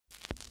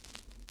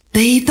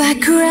Babe, I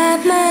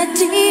cried my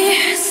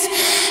tears.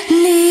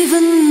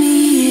 Leaving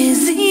me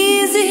is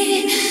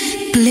easy.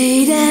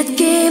 Play that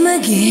game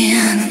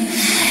again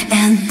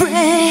and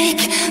break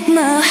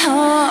my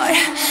heart.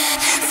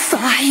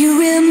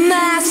 Fire in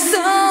my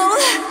soul.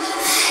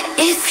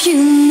 If you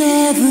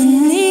never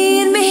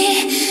need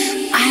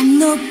me, I'm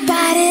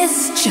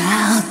nobody's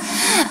child.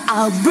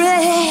 I'll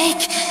break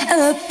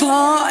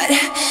apart.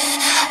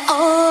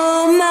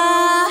 Oh,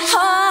 my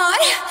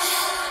heart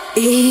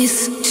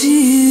is too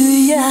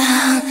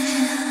young.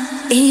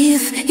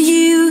 If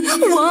you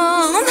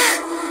want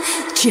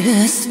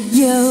just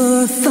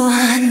your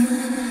fun,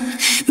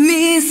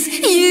 miss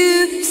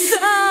you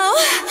so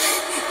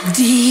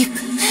deep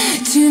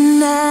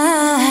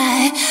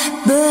tonight,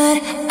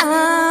 but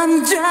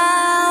I'm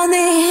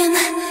drowning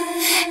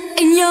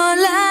in your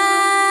lies.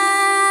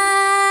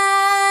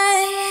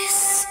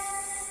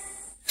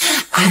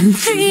 I'm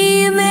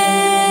dreaming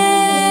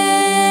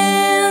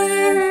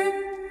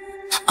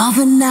of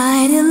a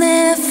night in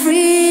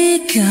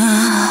Africa.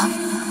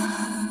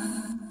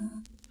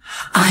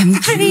 I'm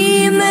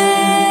dreaming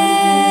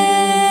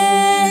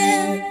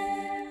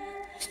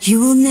you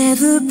will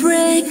never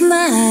break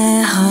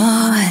my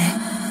heart.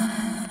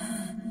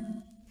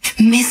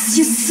 Miss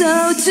you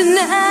so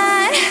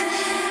tonight.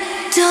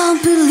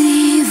 Don't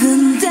believe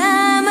in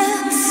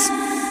diamonds.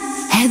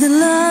 Had a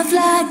love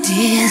like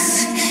this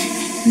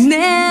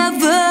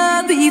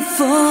never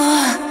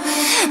before.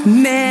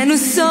 Man who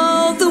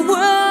sold the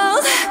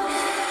world,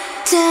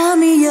 tell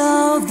me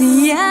all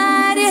the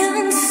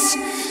items,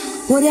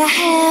 what I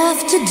have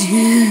to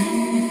do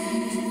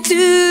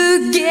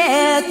to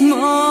get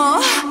more.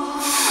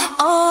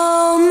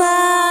 Oh,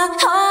 my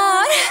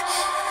heart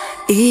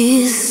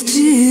is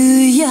too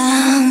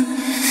young.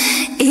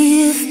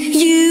 If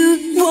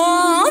you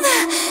want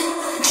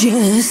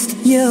just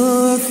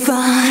your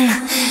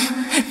fun,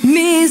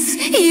 miss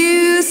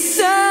you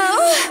so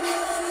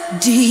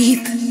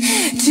deep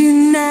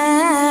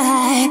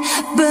tonight,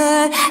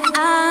 but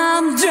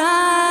I'm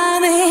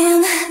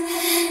drowning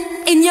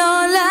in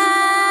your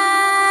lies.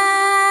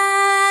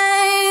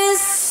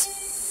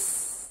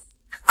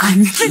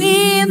 I'm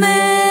dreaming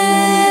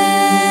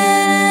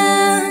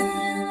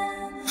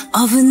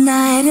of a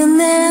night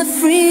in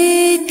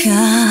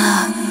Africa.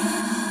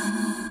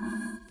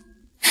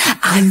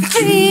 I'm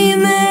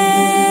dreaming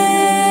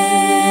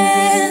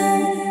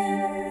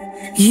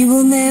you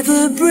will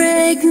never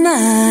break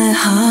my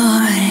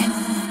heart.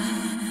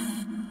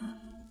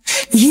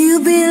 You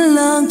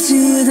belong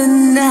to the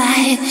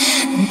night,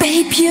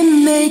 babe, you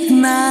make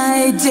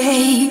my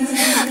day.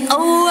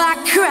 Oh, I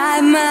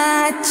cry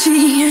my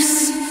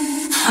tears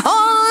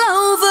all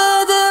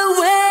over the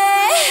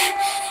way.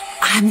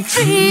 I'm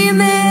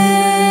dreaming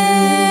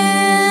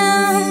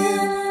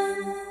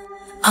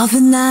of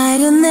a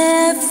night in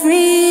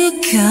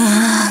Africa.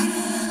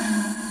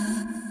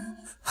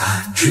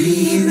 I'm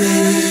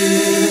dreaming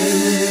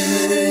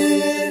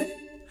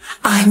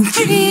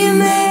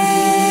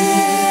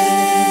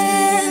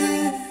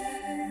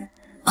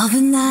of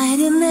a night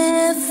in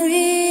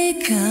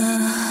Africa.